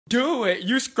Do it.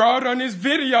 You scrolled on this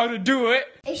video to do it.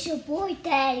 It's your boy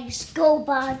Daddy's Go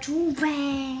by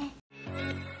Joovier.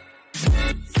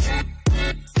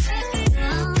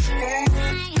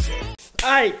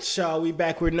 Alright, y'all, we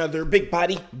back with another big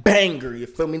body banger, you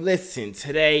feel me? Listen,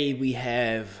 today we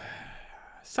have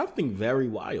something very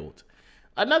wild.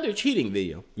 Another cheating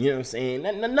video, you know what I'm saying?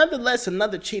 Nonetheless,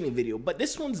 another cheating video, but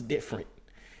this one's different.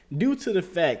 Due to the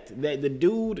fact that the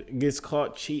dude gets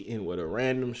caught cheating with a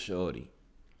random shorty.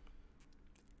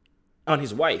 On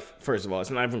his wife, first of all. It's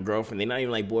not even girlfriend. They're not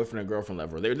even like boyfriend or girlfriend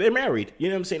level. They're married. You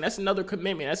know what I'm saying? That's another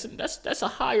commitment. That's a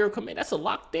higher commitment. That's a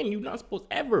locked in. You're not supposed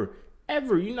to ever,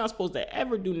 you're not supposed to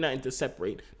ever do nothing to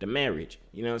separate the marriage.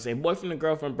 You know what I'm saying? Boyfriend and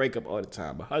girlfriend break up all the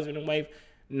time. But husband and wife,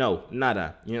 no,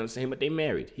 nada. You know what I'm saying? But they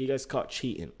married. He gets caught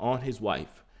cheating on his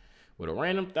wife with a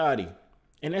random thotty.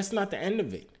 And that's not the end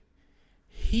of it.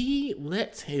 He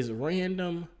lets his the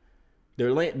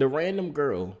random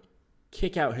girl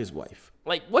kick out his wife.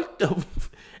 Like, what the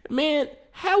man?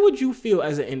 How would you feel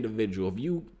as an individual if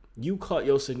you caught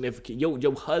your significant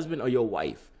your husband or your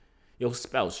wife, your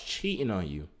spouse cheating on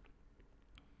you,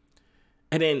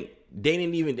 and then they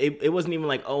didn't even it wasn't even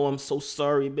like, oh, I'm so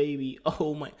sorry, baby.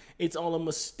 Oh my, it's all a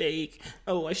mistake.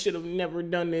 Oh, I should have never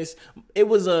done this. It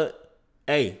was a,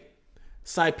 hey,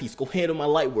 side piece, go handle my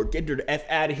light work. Get her the F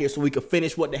out of here so we could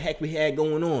finish what the heck we had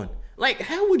going on. Like,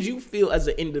 how would you feel as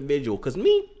an individual? Cause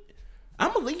me,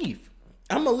 I'ma leave.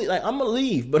 I'm gonna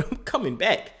leave, but I'm coming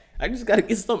back. I just gotta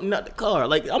get something out the car.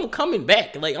 Like, I'm coming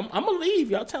back. Like, I'm gonna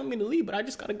leave. Y'all telling me to leave, but I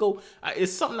just gotta go.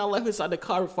 It's something I left inside the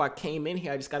car before I came in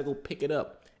here. I just gotta go pick it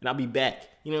up, and I'll be back.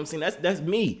 You know what I'm saying? That's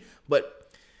me.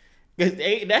 But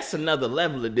that's another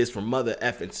level of this from mother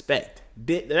effing spect.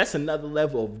 That's another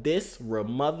level of this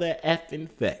mother effing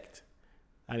fact.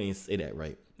 I didn't say that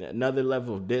right. Another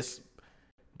level of this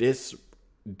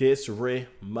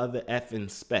mother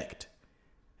effing spect.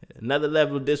 Another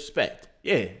level of disrespect.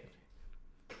 Yeah.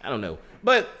 I don't know.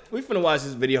 But we finna watch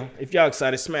this video. If y'all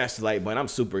excited, smash the like button. I'm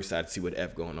super excited to see what the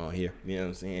F going on here. You know what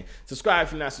I'm saying? Subscribe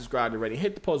if you're not subscribed already.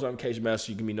 Hit the post notification bell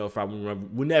so you can be notified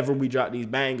whenever we drop these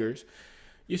bangers.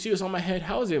 You see what's on my head?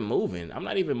 How is it moving? I'm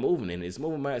not even moving in it. It's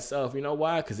moving by itself. You know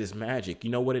why? Because it's magic. You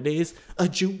know what it is? A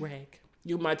Joovier.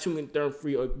 You might tune in third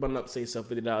free or button up, say yourself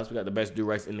 $50. We got the best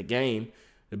do-rags in the game.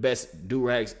 The best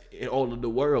do-rags in all of the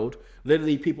world.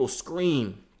 Literally, people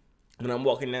scream when I'm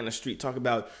walking down the street talking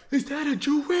about, is that a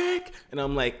Joovier? And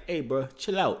I'm like, hey, bro,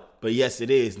 chill out. But yes, it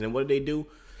is. And then what do?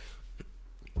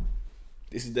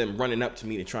 This is them running up to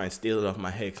me to try and steal it off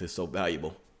my head because it's so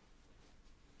valuable.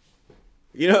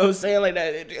 You know what I'm saying? Like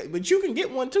that. But you can get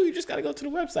one too. You just got to go to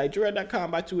the website, Joovier.com,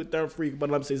 buy 2 at third free.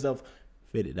 But let me say yourself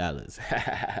 $50.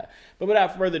 But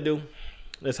without further ado,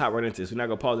 let's hop right into this. We're not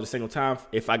going to pause it a single time.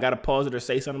 If I got to pause it or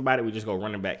say something about it, we just go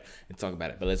running back and talk about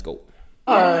it. But let's go.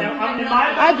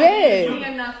 I bet.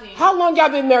 How long y'all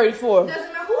been married for?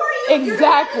 Doesn't matter. Who are you?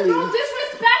 Exactly. Don't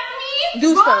disrespect me.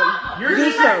 Do something.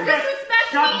 Do something.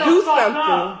 Do something.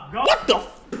 What the?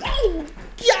 Oh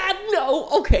God, no.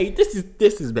 Okay, this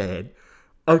is bad.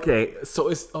 Okay, so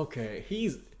it's okay.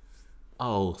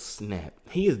 Oh snap.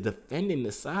 He is defending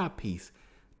the side piece,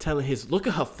 telling look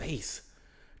at her face.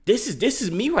 This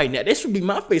is me right now. This would be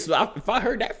my face if I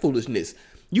heard that foolishness.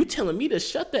 You telling me to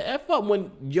shut the F up when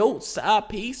your side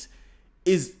piece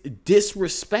is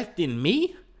disrespecting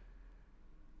me?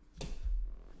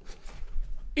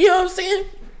 You know what I'm saying?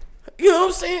 You know what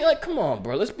I'm saying? Like, come on,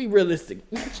 bro. Let's be realistic.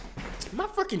 My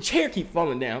freaking chair keep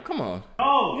falling down. Come on.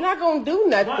 Oh, you're not gonna do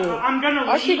nothing. I'm gonna leave.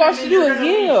 All she gonna do is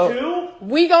yell.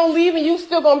 We gonna leave and you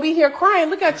still gonna be here crying.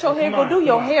 Look at your hair. Go do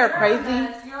your hair, crazy.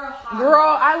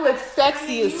 Girl, I look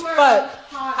sexy as fuck.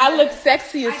 I look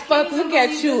sexy as fuck. Look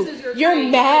at you. You're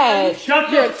mad.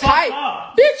 You're tight.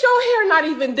 Bitch, your hair not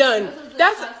even done.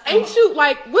 Ain't you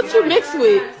like, what you mixed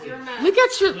with? Look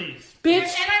at your,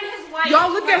 bitch.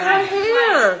 Y'all look at her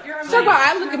hair. Talk about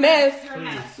I look a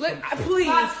mess. Look,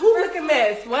 please. Who look a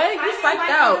mess? What? You psyched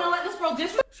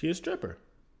out. She a stripper.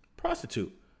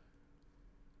 Prostitute.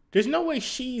 There's no way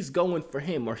she's going for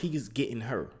him or he's getting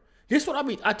her. This is what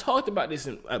I talked about this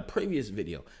in a previous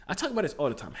video. I talk about this all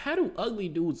the time. How do ugly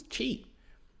dudes cheat?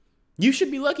 You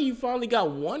should be lucky you finally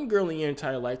got one girl in your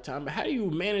entire lifetime, but how do you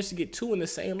manage to get 2 in the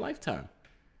same lifetime?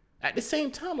 At the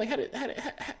same time, like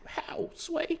how,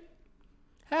 Sway?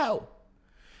 How?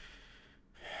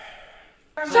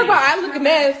 Talk about I look a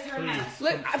mess.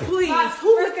 Look, please.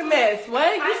 Who look a mess?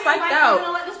 What? You psyched out.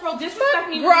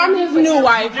 Girl, I'm his new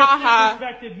wife. Ha ha.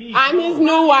 I'm his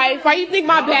new wife. Why you think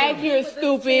my bag here is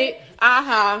stupid?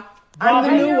 Aha. I'm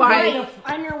the new wife.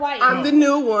 I'm your wife. I'm the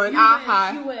new one.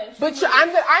 Aha. You wish. But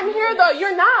I'm here though.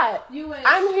 You're not. You wish.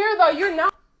 I'm here though. You're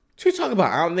not. She talking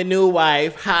about I'm the new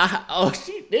wife. Ha ha. Oh,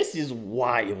 this is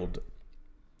wild.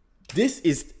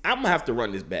 I'm gonna have to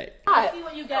run this back. Let's see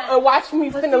what you get. Watch me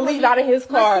finna leave out of his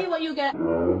car. Let's see what you get.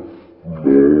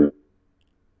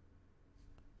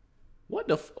 What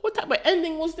type of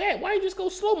ending was that? Why you just go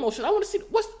slow motion? I want to see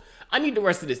I need the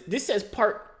rest of this. This says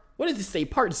what does this say?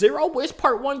 Part 0? Where's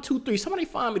part 1, 2, 3? Somebody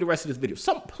find me the rest of this video.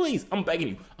 Please, I'm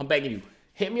begging you.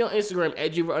 Hit me on Instagram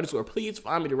at Joovier_. Please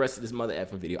find me the rest of this mother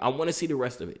effing video. I want to see the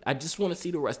rest of it. I just want to see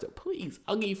the rest of it. Please,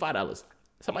 I'll give you $5.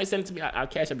 Somebody send it to me. I'll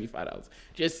cash up you $5.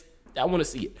 I want to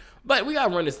see it. But we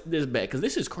gotta run this back because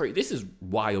this is crazy. This is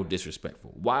wild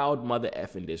disrespectful. Wild mother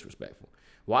effing disrespectful.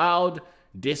 Wild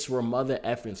mother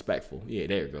effing respectful. Yeah,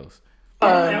 there it goes.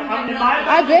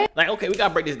 I bet. Like, okay, we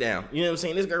gotta break this down. You know what I'm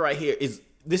saying? This girl right here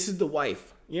this is the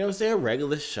wife. You know what I'm saying?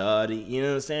 Regular shawty. You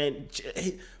know what I'm saying?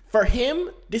 For him,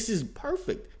 this is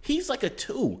perfect. He's like a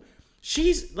 2.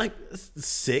 She's like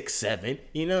 6, 7.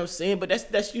 You know what I'm saying? But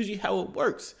that's usually how it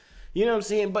works. You know what I'm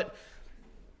saying? But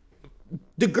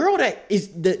the girl that is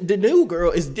the new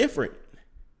girl is different.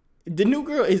 The new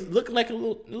girl is looking like a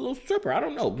little stripper. I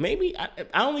don't know. Maybe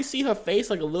I only see her face,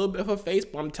 like a little bit of her face,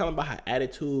 but I'm telling about her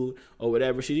attitude or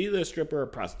whatever. She's either a stripper or a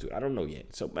prostitute. I don't know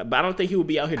yet. So, but I don't think he would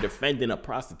be out here defending a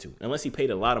prostitute unless he paid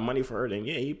a lot of money for her. Then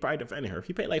yeah, he probably defended her. If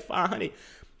he paid like $500,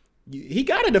 he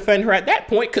got to defend her at that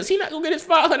point because he's not gonna get his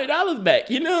 $500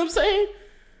 back. You know what I'm saying?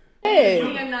 Hey,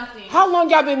 Nothing. how long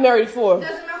y'all been married for?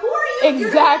 Doesn't matter. Who are you?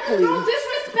 Exactly. Don't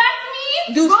disrespect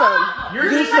me. Do Go. something.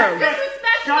 Do something. Disrespect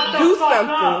Shut me. the Do fuck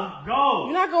something. up. Go.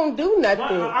 You're not gonna do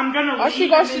nothing. What? I'm gonna All leave she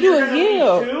gonna and then do you're is gonna leave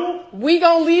yell. too? We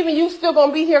gonna leave and you still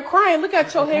gonna be here crying. Look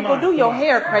at your hair. Go do your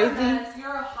hair, crazy.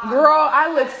 Girl,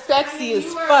 I look sexy as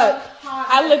fuck.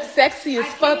 I look sexy as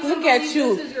fuck. Look at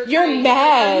you. You're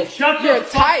mad. Shut the You're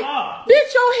fuck tight. up.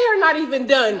 Bitch, your hair not even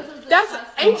done.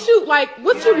 Ain't you like,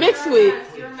 what you mixed with?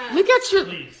 Look at your,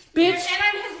 bitch.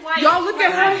 Y'all look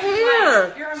at her hair.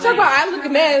 Talk about I look a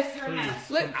mess.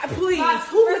 Look, please,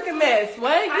 who look a mess?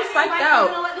 What? You psyched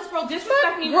out. Let this girl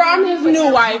disrespect me. Girl, I'm his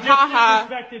new wife. Ha ha.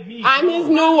 Disrespected me. I'm his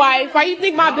new wife. Why you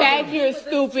think my bag here is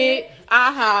stupid?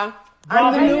 Aha.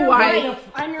 I'm the new wife.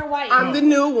 I'm your wife. I'm the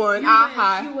new one.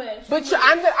 Aha. You wish. But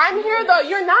I'm here though.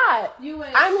 You're not. You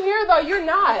wish. I'm here though. You're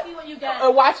not. Let's see what you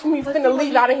get. Watch me finna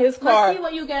leave out of his car. Let's see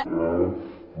what you get.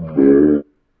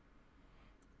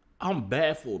 I'm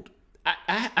baffled.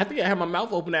 I think I had my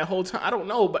mouth open that whole time. I don't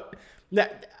know, but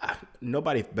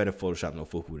nobody better Photoshop no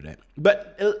fufu to that.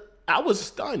 But I was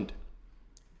stunned.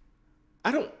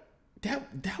 That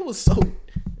was so.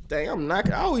 Dang, I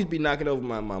always be knocking over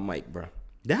my mic, bro.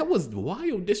 That was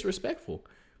wild disrespectful.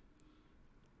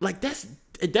 Like that's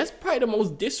probably the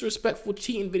most disrespectful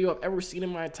cheating video I've ever seen in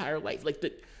my entire life. Like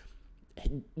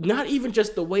not even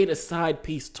just the way the side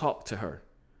piece talked to her,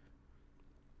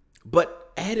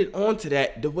 but added on to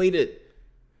that the way that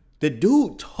the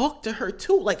dude talked to her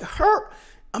too. Like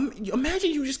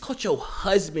imagine you just caught your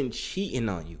husband cheating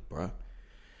on you, bro.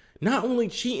 Not only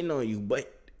cheating on you,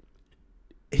 but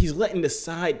he's letting the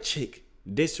side chick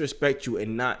disrespect you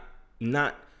and not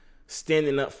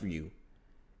standing up for you.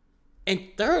 And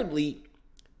thirdly,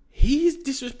 he's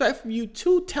disrespectful you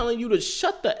too, telling you to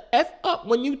shut the F up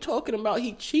when you talking about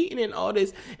he cheating and all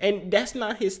this, and that's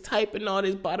not his type and all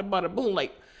this, bada bada boom.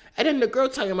 Like, and then the girl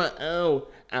talking about, oh,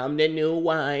 I'm the new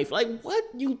wife. Like, what?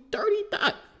 You dirty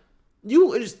thought.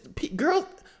 You just girls,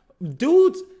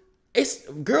 dudes. It's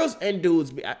girls and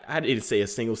dudes. I didn't say a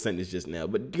single sentence just now,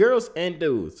 but girls and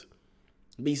dudes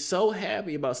be so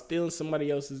happy about stealing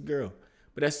somebody else's girl.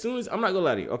 But as soon as, I'm not gonna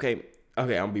lie to you, okay, I'm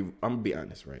gonna be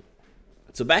honest, right?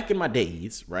 So back in my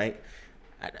days, right,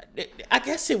 I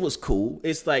guess it was cool.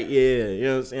 It's like, yeah, you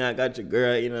know what I'm saying, I got your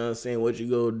girl, you know what I'm saying, what you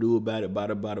gonna do about it,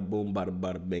 bada bada boom, bada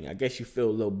bada bing. I guess you feel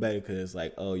a little better because it's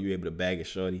like, oh, you able to bag a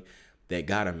shorty that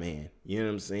got a man, you know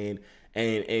what I'm saying?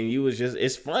 And you was just,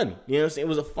 it's fun, you know what I'm saying? It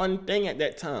was a fun thing at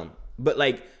that time. But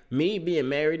like me being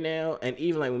married now, and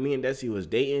even like when me and Desi was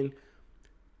dating,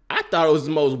 I thought it was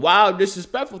the most wild,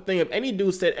 disrespectful thing. If any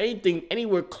dude said anything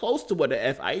anywhere close to what the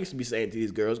F I used to be saying to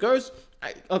these girls.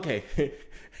 Okay.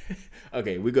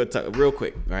 Okay, we're going to talk real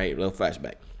quick. All right, a little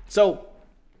flashback. So,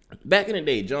 back in the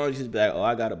day, John used to be like, oh,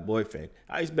 I got a boyfriend.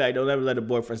 I used to be like, don't ever let a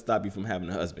boyfriend stop you from having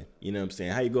a husband. You know what I'm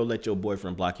saying? How you gonna let your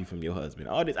boyfriend block you from your husband?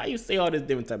 All this. I used to say all this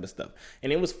different type of stuff.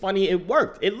 And it was funny. It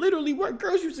worked. It literally worked.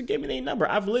 Girls used to give me their number.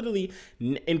 I've literally,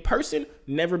 in person,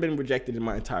 never been rejected in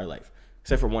my entire life.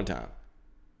 Except for one time.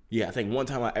 Yeah, I think one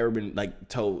time I ever been like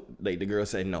told, like the girl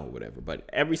said no, whatever. But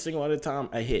every single other time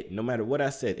I hit, no matter what I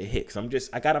said, it hit. Cause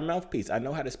I got a mouthpiece. I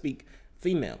know how to speak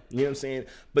female. You know what I'm saying?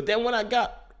 But then when I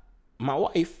got my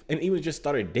wife and even just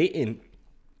started dating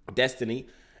Destiny,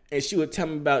 And she would tell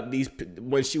me about these,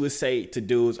 when she would say to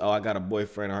dudes, oh, I got a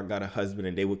boyfriend or I got a husband,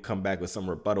 and they would come back with some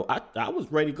rebuttal. I was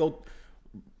ready to go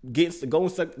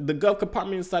inside the glove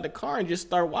compartment inside the car and just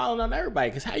start wilding on everybody.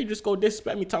 Because how you just go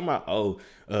disrespect me talking about,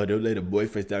 don't let a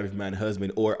boyfriend start with my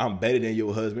husband, or I'm better than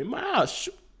your husband.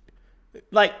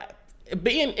 Like,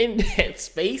 being in that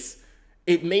space,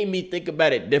 it made me think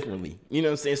about it differently. You know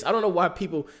what I'm saying? So I don't know why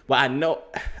people,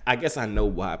 I guess I know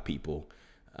why people,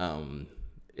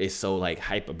 is so like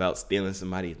hype about stealing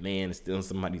somebody's man and stealing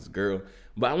somebody's girl.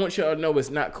 But I want y'all to know it's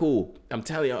not cool. I'm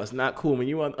telling y'all, it's not cool. When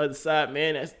you on the other side,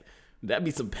 man, that'd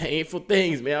be some painful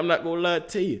things, man. I'm not gonna lie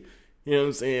to you. You know what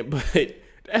I'm saying? But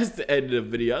that's the end of the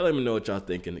video. Let me know what y'all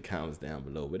think in the comments down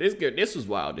below. But this was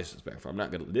wild disrespectful.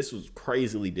 This was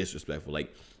crazily disrespectful.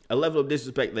 Like a level of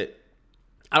disrespect that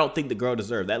I don't think the girl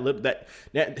deserved.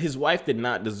 That his wife did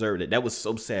not deserve it. That was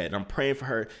so sad. And I'm praying for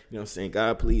her. You know what I'm saying?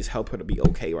 God, please help her to be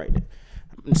okay right now.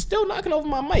 I'm still knocking over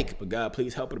my mic, but God,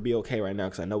 please help her to be okay right now,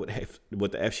 because I know what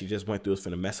the F she just went through is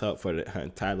finna mess her up for her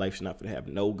entire life. She's not finna have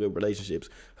no good relationships,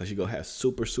 because she's gonna have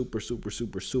super, super, super,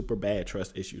 super, super bad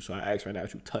trust issues. So I ask right now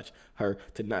that you touch her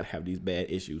to not have these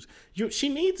bad issues. She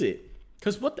needs it,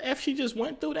 because what the F she just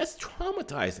went through, that's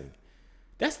traumatizing.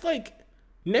 That's like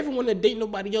never want to date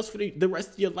nobody else for the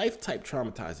rest of your life type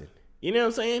traumatizing. You know what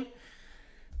I'm saying?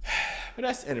 But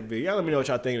that's the end of the video. Y'all let me know what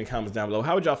y'all think in the comments down below.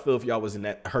 How would y'all feel if y'all was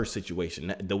in her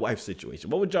situation, the wife's situation?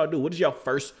 What would y'all do? What is y'all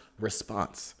first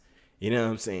response? You know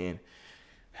what I'm saying?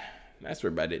 That's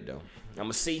about it, though. I'm going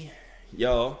to see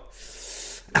y'all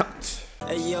out.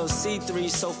 Hey yo, C3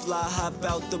 so fly, hop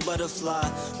out the butterfly.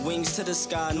 Wings to the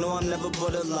sky, no I'm never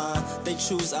borderline. They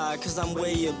choose I, cause I'm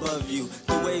way above you.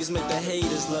 The waves make the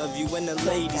haters love you when the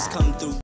ladies come through.